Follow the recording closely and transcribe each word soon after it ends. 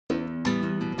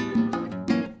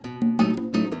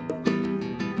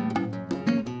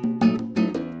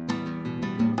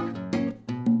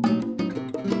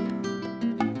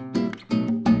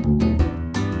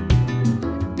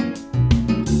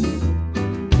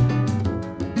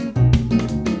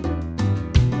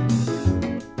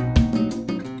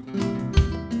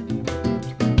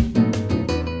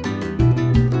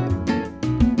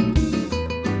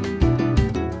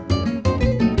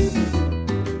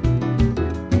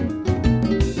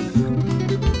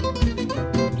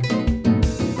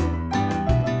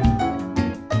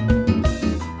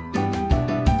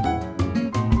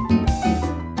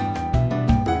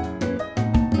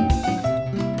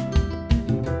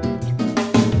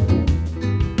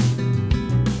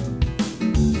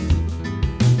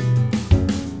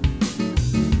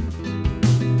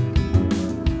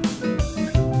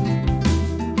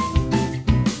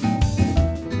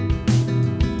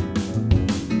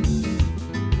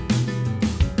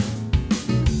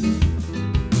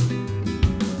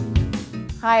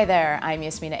Hi there, I'm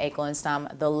Yasmina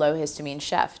Ekelenstam, the low histamine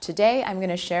chef. Today I'm going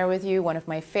to share with you one of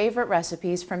my favorite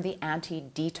recipes from the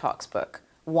anti-detox book.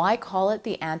 Why call it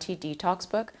the anti-detox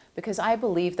book? Because I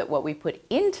believe that what we put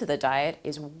into the diet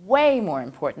is way more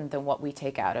important than what we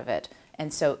take out of it.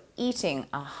 And so eating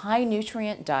a high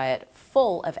nutrient diet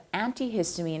full of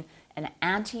antihistamine and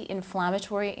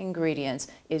anti-inflammatory ingredients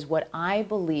is what I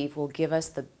believe will give us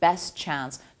the best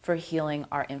chance for healing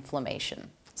our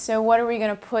inflammation. So what are we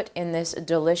going to put in this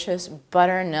delicious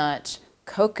butternut,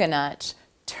 coconut,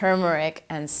 turmeric,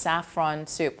 and saffron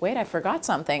soup? Wait, I forgot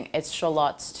something. It's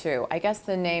shallots too. I guess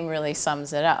the name really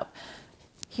sums it up.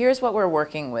 Here's what we're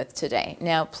working with today.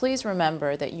 Now, please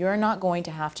remember that you're not going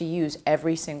to have to use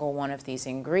every single one of these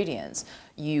ingredients.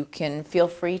 You can feel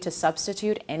free to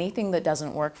substitute anything that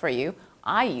doesn't work for you.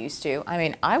 I used to.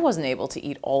 I wasn't able to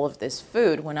eat all of this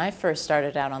food when I first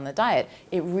started out on the diet.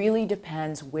 It really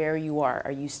depends where you are.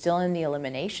 Are you still in the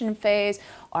elimination phase?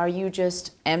 Are you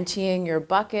just emptying your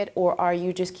bucket? Or are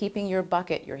you just keeping your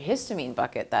bucket, your histamine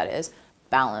bucket that is,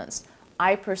 balanced?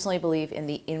 I personally believe in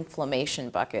the inflammation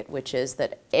bucket, which is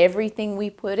that everything we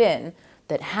put in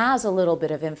that has a little bit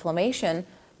of inflammation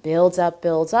builds up,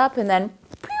 and then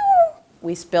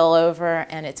we spill over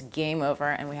and it's game over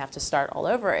and we have to start all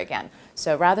over again.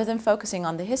 So rather than focusing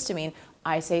on the histamine,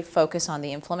 I say focus on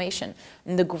the inflammation.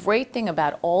 And the great thing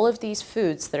about all of these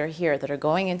foods that are here, that are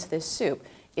going into this soup,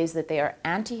 is that they are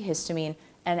antihistamine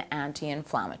and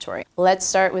anti-inflammatory. Let's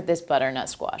start with this butternut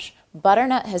squash.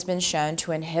 Butternut has been shown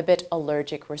to inhibit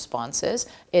allergic responses.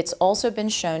 It's also been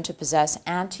shown to possess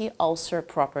anti-ulcer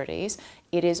properties.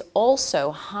 It is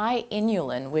also high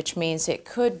inulin, which means it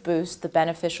could boost the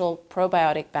beneficial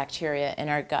probiotic bacteria in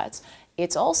our guts.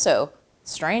 It's also,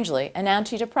 strangely, an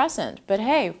antidepressant. But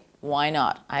hey, why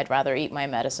not? I'd rather eat my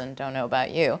medicine, don't know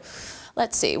about you.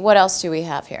 Let's see, what else do we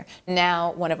have here?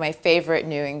 Now, one of my favorite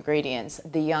new ingredients,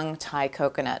 the young Thai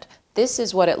coconut. This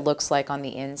is what it looks like on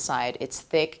the inside. It's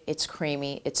thick, it's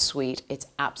creamy, it's sweet, it's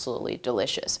absolutely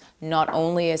delicious. Not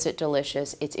only is it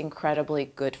delicious, it's incredibly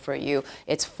good for you.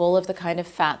 It's full of the kind of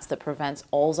fats that prevents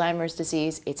Alzheimer's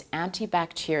disease. It's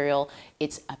antibacterial,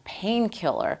 it's a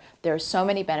painkiller. There are so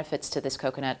many benefits to this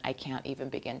coconut, I can't even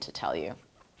begin to tell you.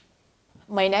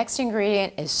 My next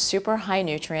ingredient is super high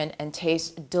nutrient and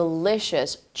tastes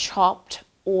delicious, chopped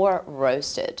or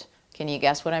roasted. Can you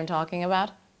guess what I'm talking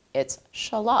about? It's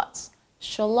shallots.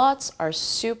 Shallots are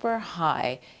super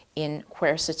high in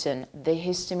quercetin, the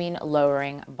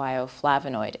histamine-lowering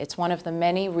bioflavonoid. It's one of the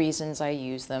many reasons I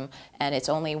use them, and it's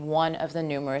only one of the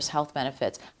numerous health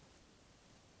benefits.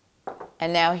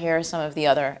 And now here are some of the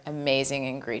other amazing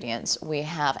ingredients. We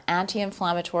have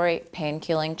anti-inflammatory,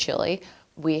 pain-killing chili.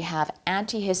 We have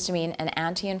antihistamine and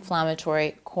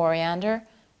anti-inflammatory coriander,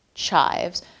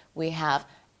 chives. We have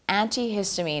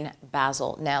antihistamine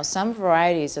basil. Now, some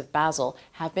varieties of basil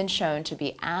have been shown to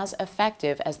be as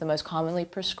effective as the most commonly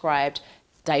prescribed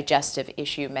digestive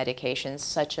issue medications,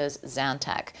 such as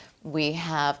Zantac. We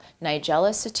have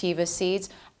Nigella sativa seeds,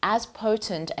 as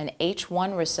potent an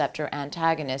H1 receptor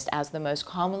antagonist as the most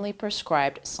commonly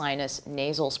prescribed sinus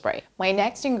nasal spray. My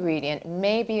next ingredient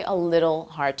may be a little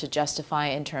hard to justify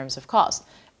in terms of cost,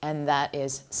 and that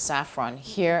is saffron,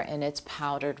 here in its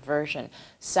powdered version.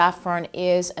 Saffron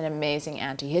is an amazing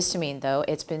antihistamine, though.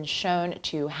 It's been shown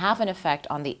to have an effect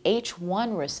on the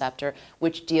H1 receptor,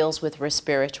 which deals with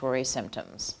respiratory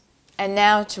symptoms. And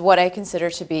now to what I consider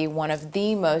to be one of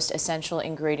the most essential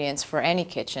ingredients for any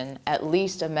kitchen, at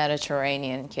least a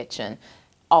Mediterranean kitchen,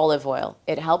 olive oil.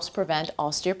 It helps prevent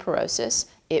osteoporosis.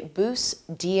 It boosts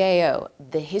DAO,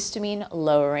 the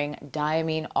histamine-lowering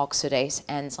diamine oxidase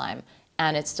enzyme,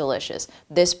 and it's delicious.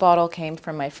 This bottle came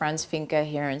from my friend's finca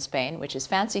here in Spain, which is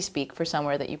fancy speak for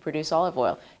somewhere that you produce olive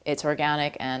oil. It's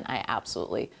organic, and I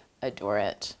absolutely adore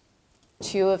it.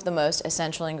 Two of the most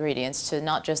essential ingredients to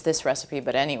not just this recipe,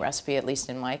 but any recipe, at least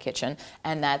in my kitchen,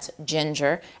 and that's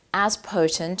ginger, as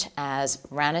potent as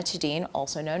ranitidine,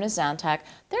 also known as Zantac.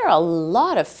 There are a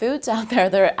lot of foods out there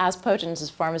that are as potent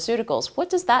as pharmaceuticals. What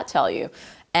does that tell you?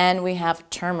 And we have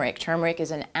turmeric. Turmeric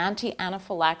is an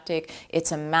anti-anaphylactic.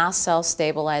 It's a mast cell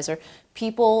stabilizer.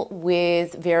 People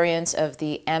with variants of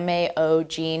the MAO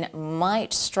gene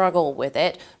might struggle with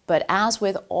it, but as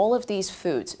with all of these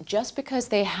foods, just because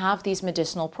they have these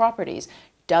medicinal properties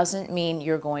doesn't mean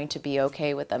you're going to be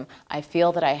okay with them. I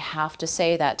feel that I have to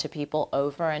say that to people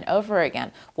over and over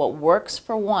again. What works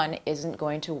for one isn't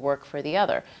going to work for the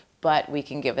other, but we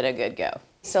can give it a good go.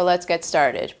 So let's get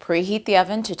started. Preheat the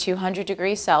oven to 200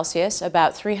 degrees Celsius,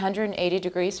 about 380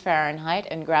 degrees Fahrenheit,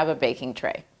 and grab a baking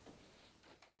tray.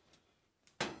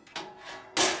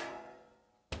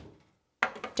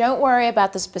 Don't worry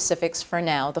about the specifics for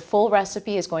now. The full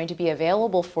recipe is going to be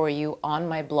available for you on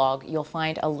my blog. You'll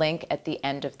find a link at the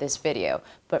end of this video.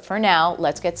 But for now,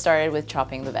 let's get started with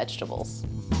chopping the vegetables.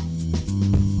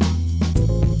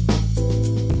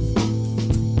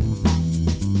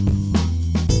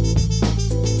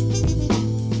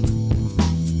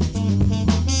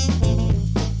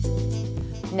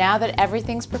 Now that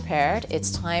everything's prepared,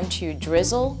 it's time to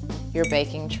drizzle your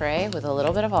baking tray with a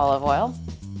little bit of olive oil.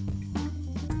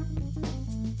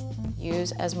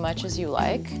 Use as much as you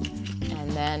like,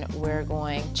 and then we're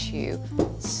going to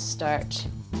start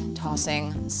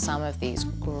tossing some of these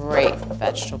great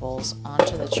vegetables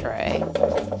onto the tray.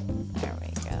 There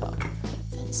we go.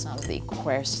 And some of the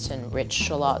quercetin rich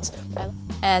shallots.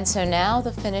 And so now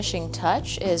the finishing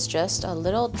touch is just a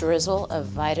little drizzle of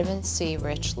vitamin C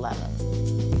rich lemon.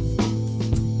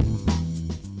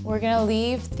 We're going to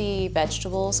leave the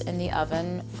vegetables in the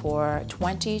oven for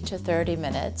 20 to 30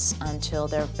 minutes until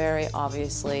they're very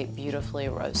obviously beautifully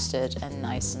roasted and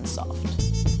nice and soft.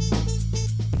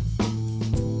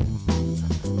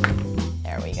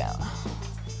 There we go.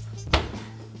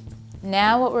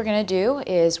 Now what we're going to do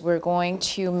is we're going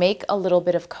to make a little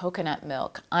bit of coconut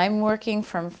milk. I'm working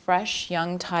from fresh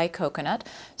young Thai coconut,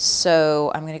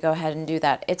 so I'm going to go ahead and do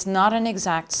that. It's not an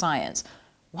exact science.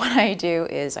 What I do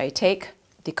is I take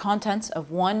the contents of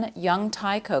one young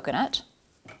Thai coconut,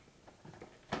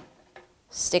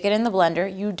 stick it in the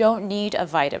blender. You don't need a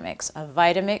Vitamix. A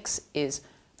Vitamix is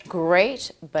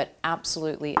great, but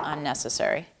absolutely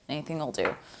unnecessary. Anything will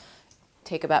do.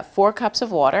 Take about 4 cups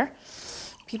of water.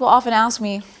 People often ask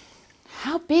me,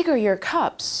 how big are your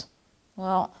cups?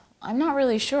 Well, I'm not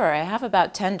really sure. I have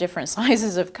about 10 different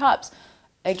sizes of cups.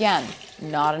 Again,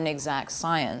 not an exact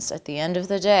science. At the end of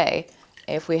the day,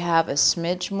 if we have a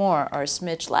smidge more or a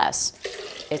smidge less,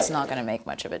 it's not going to make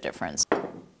much of a difference.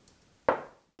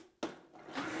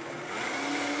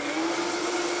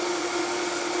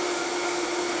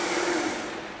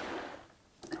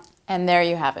 And there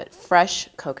you have it, fresh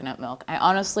coconut milk. I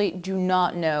honestly do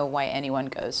not know why anyone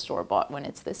goes store-bought when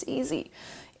it's this easy.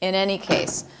 In any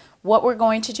case, what we're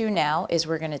going to do now is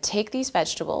we're going to take these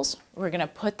vegetables, we're going to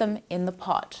put them in the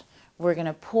pot. We're going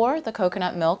to pour the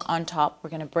coconut milk on top,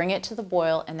 we're going to bring it to the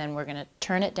boil, and then we're going to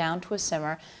turn it down to a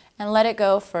simmer and let it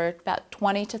go for about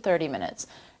 20 to 30 minutes,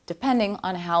 depending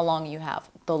on how long you have.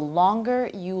 The longer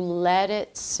you let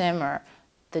it simmer,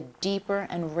 the deeper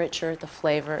and richer the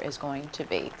flavor is going to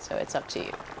be. So it's up to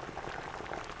you.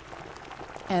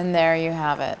 And there you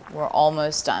have it. We're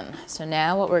almost done. So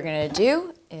now what we're going to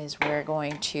do is we're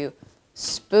going to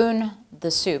spoon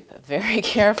the soup very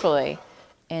carefully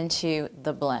into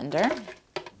the blender.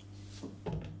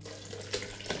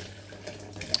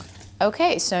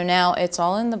 Okay, so now it's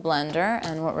all in the blender,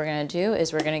 and what we're going to do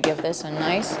is we're going to give this a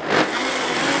nice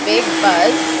big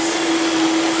buzz.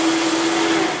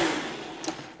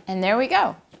 And there we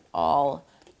go, all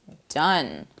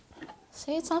done.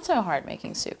 See, it's not so hard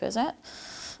making soup, is it?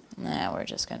 Now we're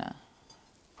just going to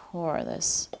pour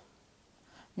this.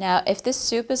 Now, if this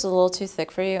soup is a little too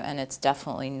thick for you, and it's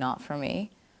definitely not for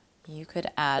me, you could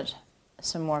add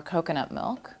some more coconut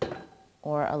milk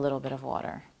or a little bit of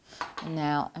water.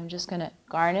 Now I'm just going to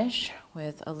garnish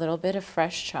with a little bit of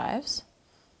fresh chives,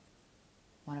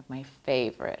 one of my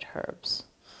favorite herbs.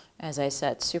 As I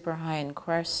said, super high in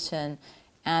quercetin,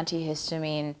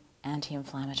 antihistamine,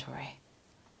 anti-inflammatory.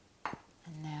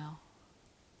 And now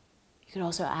you could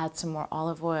also add some more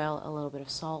olive oil, a little bit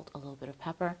of salt, a little bit of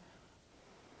pepper.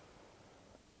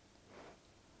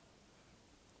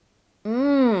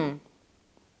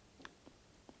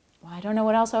 Well, I don't know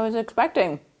what else I was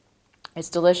expecting. It's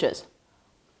delicious.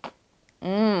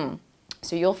 So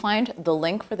you'll find the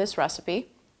link for this recipe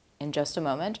in just a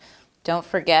moment. Don't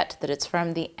forget that it's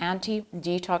from the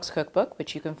Anti-Detox Cookbook,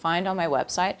 which you can find on my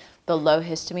website,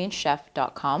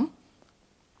 thelowhistaminechef.com.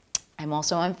 I'm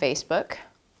also on Facebook,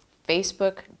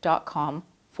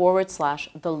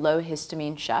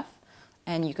 facebook.com/thelowhistaminechef.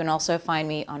 And you can also find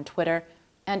me on Twitter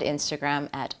and Instagram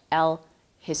at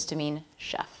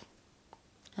lhistaminechef.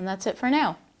 And that's it for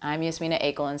now. I'm Yasmina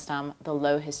Ekelenstam, the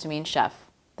Low Histamine Chef.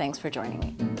 Thanks for joining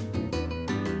me.